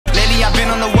I've been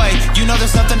on the way. You know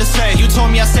there's nothing to say. You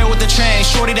told me I stay with the train.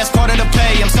 Shorty, that's part of the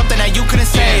play. I'm something that you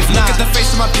couldn't save. Look at the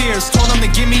face of my peers. Told them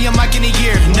to give me a mic in a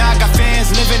year. Now I got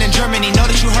fans living in Germany. Know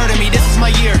that you heard of me. This is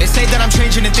my year. They say that I'm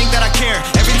changing and think that I care.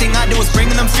 Everything I do is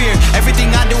bringing them fear.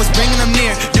 Everything I do is bringing them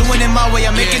near. Doing it my way,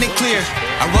 I'm making it clear.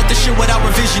 I wrote this shit without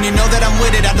revision. You know that I'm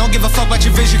with it. I don't give a fuck about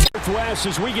your vision. West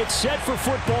as we get set for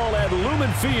football at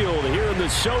Lumen Field here in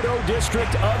the Soto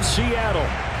district of Seattle.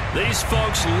 These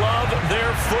folks love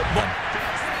their football.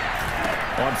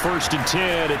 On 1st and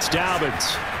 10, it's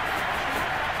Dobbins.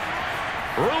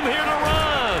 Room here to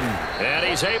run. And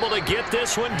he's able to get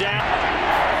this one down.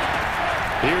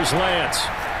 Here's Lance.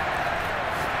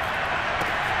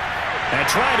 And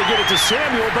trying to get it to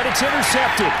Samuel, but it's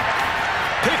intercepted.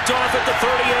 Picked off at the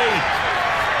 38.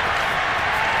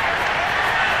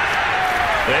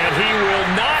 And he will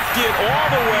not get all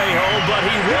the way home, but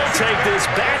he will take this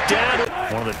back down.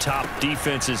 One of the top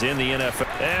defenses in the NFL.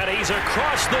 And he's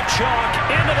across the chalk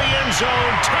into the end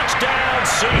zone. Touchdown,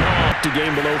 Seahawks. A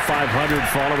game below 500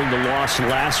 following the loss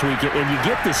last week. And you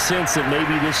get the sense that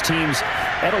maybe this team's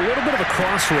at a little bit of a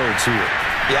crossroads here.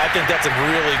 Yeah, I think that's a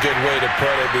really good way to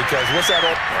put it because what's that?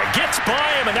 Gets by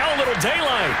him, and now a little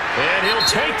daylight. And he'll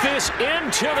take this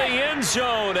into the end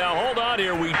zone. Now, hold on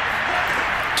here.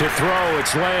 To throw,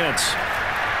 it's Lance.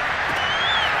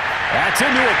 That's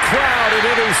into a crowd and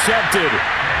intercepted.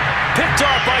 Picked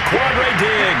off by Quadre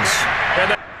Diggs. And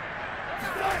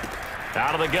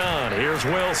out of the gun, here's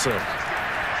Wilson.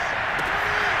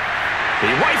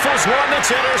 He rifles one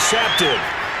that's intercepted.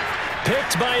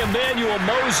 Picked by Emmanuel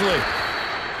Mosley.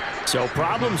 So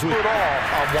problems with it all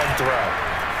on one throw.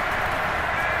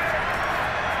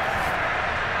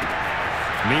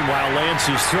 Meanwhile,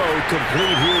 Lance's throw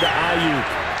complete here to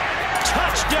Ayuk.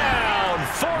 Touchdown,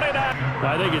 49.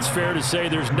 I think it's fair to say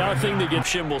there's nothing that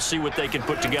gets him. We'll see what they can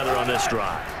put together on this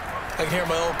drive. I can hear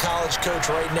my old college coach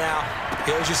right now.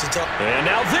 He always used to tell. And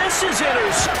now this is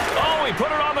intercepted. Oh, he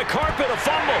put it on the carpet, a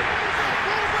fumble.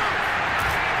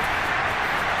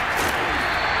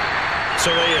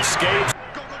 So they escape.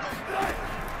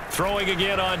 Throwing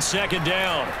again on 2nd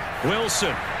down.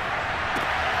 Wilson.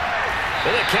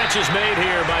 And the catch is made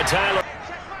here by Tyler.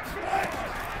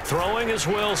 Throwing is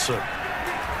Wilson.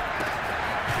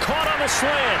 Caught on the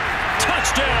slant.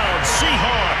 Touchdown,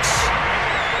 Seahawks.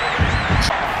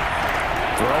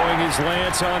 Throwing is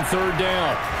Lance on 3rd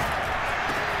down.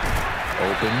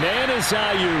 Open man is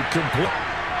Ayuk. Complete.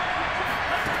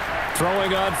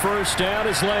 Throwing on 1st down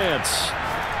is Lance.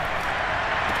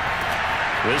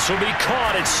 This will be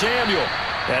caught. It's Samuel.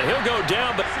 And he'll go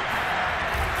down, but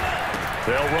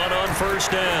they'll run on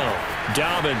 1st down.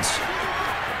 Dobbins.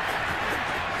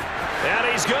 And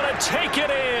he's going to take it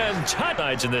in.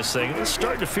 Touchdowns in this thing. It's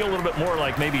starting to feel a little bit more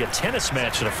like maybe a tennis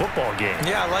match in a football game.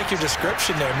 Yeah, I like your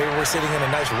description there. Maybe we're sitting in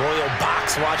a nice royal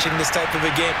box watching this type of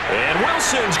a game. And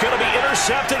Wilson's going to be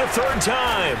intercepted a 3rd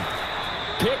time.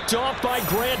 Picked off by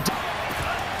Grant.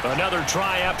 Another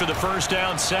try after the 1st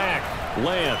down sack.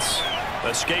 Lance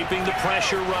escaping the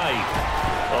pressure right.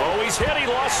 Oh, he's hit. He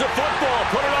lost the football.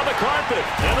 Put it on the carpet.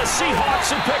 And the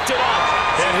Seahawks have picked it up.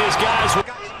 And his guys...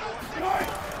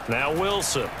 Now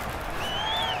Wilson.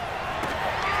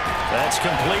 That's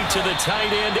complete to the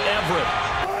tight end, Everett.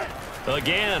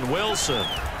 Again, Wilson.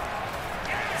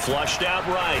 Flushed out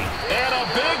right. And a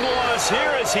big loss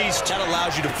here as he's... That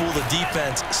allows you to fool the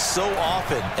defense so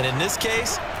often. And in this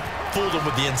case, fooled him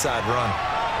with the inside run.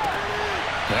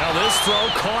 Now this throw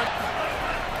caught.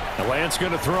 The Lance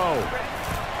going to throw.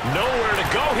 Nowhere to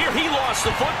go here. He lost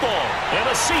the football. And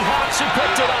the Seahawks have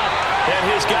picked it up.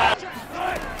 And his guy...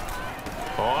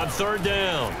 On 3rd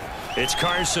down, it's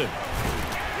Carson.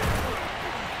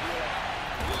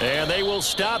 And they will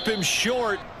stop him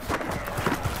short.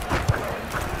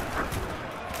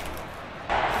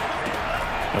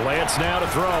 Lance now to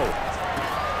throw.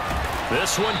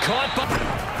 This one caught by...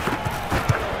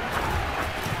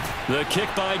 The kick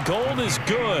by Gold is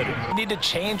good. We need to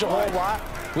change a whole lot.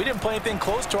 We didn't play anything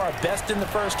close to our best in the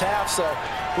 1st half, so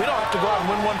we don't have to go out and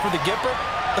win one for the Gipper.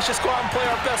 Let's just go out and play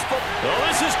our best football. Oh,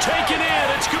 this is taken in.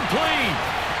 It's complete.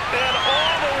 And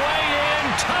all the way in.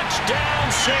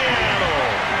 Touchdown, Seattle.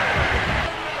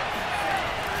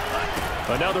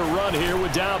 Another run here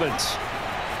with Dobbins.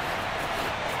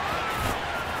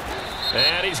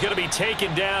 And he's going to be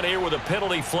taken down here with a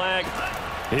penalty flag.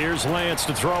 Here's Lance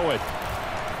to throw it.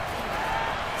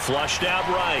 Flushed out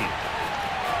right.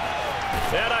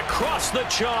 And across the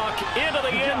chalk into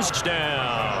the end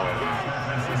down.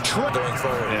 Going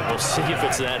forward. And we'll see if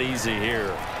it's that easy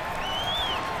here.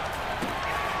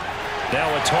 Now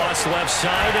a toss left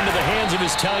side into the hands of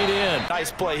his tight end.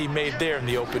 Nice play he made there in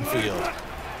the open field.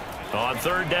 On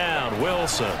 3rd down,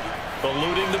 Wilson.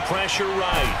 eluding the pressure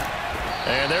right.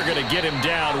 And they're going to get him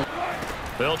down.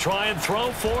 They'll try and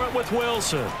throw for it with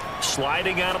Wilson.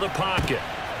 Sliding out of the pocket.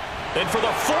 And for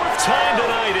the fourth time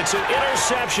tonight, it's an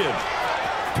interception.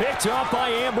 Picked up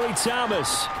by Ambry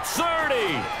Thomas. 30.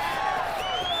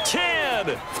 10.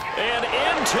 And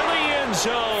into the end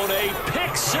zone. A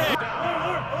pick six.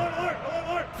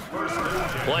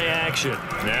 Play action.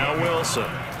 Now Wilson.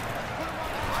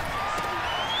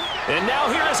 And now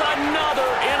here's another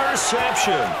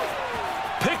interception.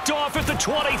 Picked off at the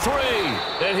 23.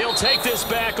 And he'll take this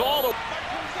back all the way.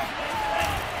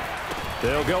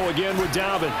 They'll go again with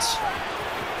Dobbins.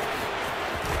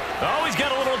 Oh, he's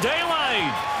got a little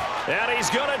daylight. And he's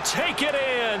going to take it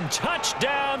in.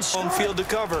 Touchdown. Home field to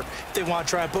cover if they want to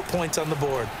try and put points on the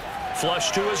board.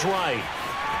 Flush to his right.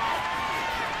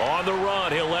 On the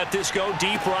run, he'll let this go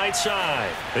deep right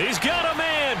side. He's got a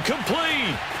man.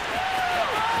 Complete.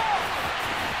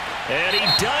 And he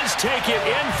does take it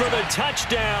in for the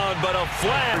touchdown, but a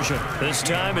flash. This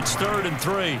time it's 3rd and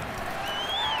 3.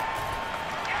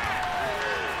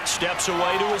 Steps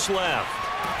away to his left.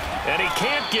 And he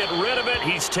can't get rid of it.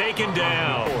 He's taken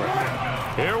down.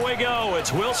 Here we go.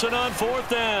 It's Wilson on 4th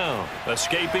down.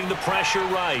 Escaping the pressure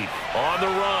right. On the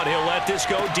run, he'll let this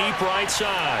go deep right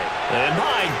side. And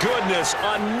my goodness,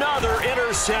 another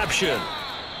interception.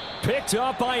 Picked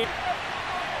up by...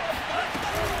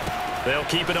 They'll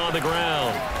keep it on the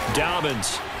ground.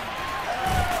 Dobbins.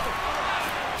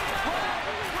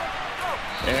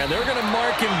 And they're going to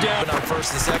mark him down. On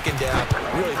 1st and 2nd down,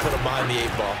 really put him behind the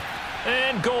 8 ball.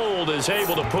 And Gold is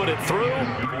able to put it through.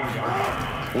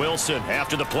 Wilson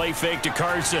after the play fake to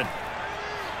Carson.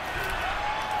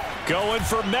 Going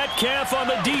for Metcalf on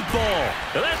the deep ball.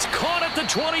 And that's caught at the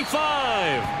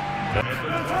 25.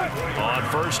 On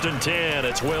 1st and 10,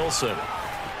 it's Wilson.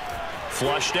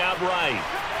 Flushed out right.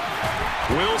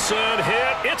 Wilson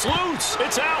hit. It's loose.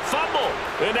 It's out. Fumble.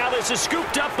 And now this is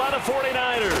scooped up by the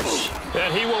 49ers.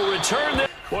 And he will return this.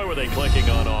 Boy, were they clicking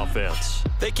on offense.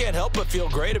 They can't help but feel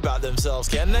great about themselves,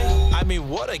 can they? I mean,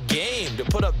 what a game to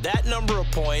put up that number of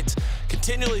points,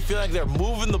 continually feeling like they're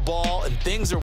moving the ball and things are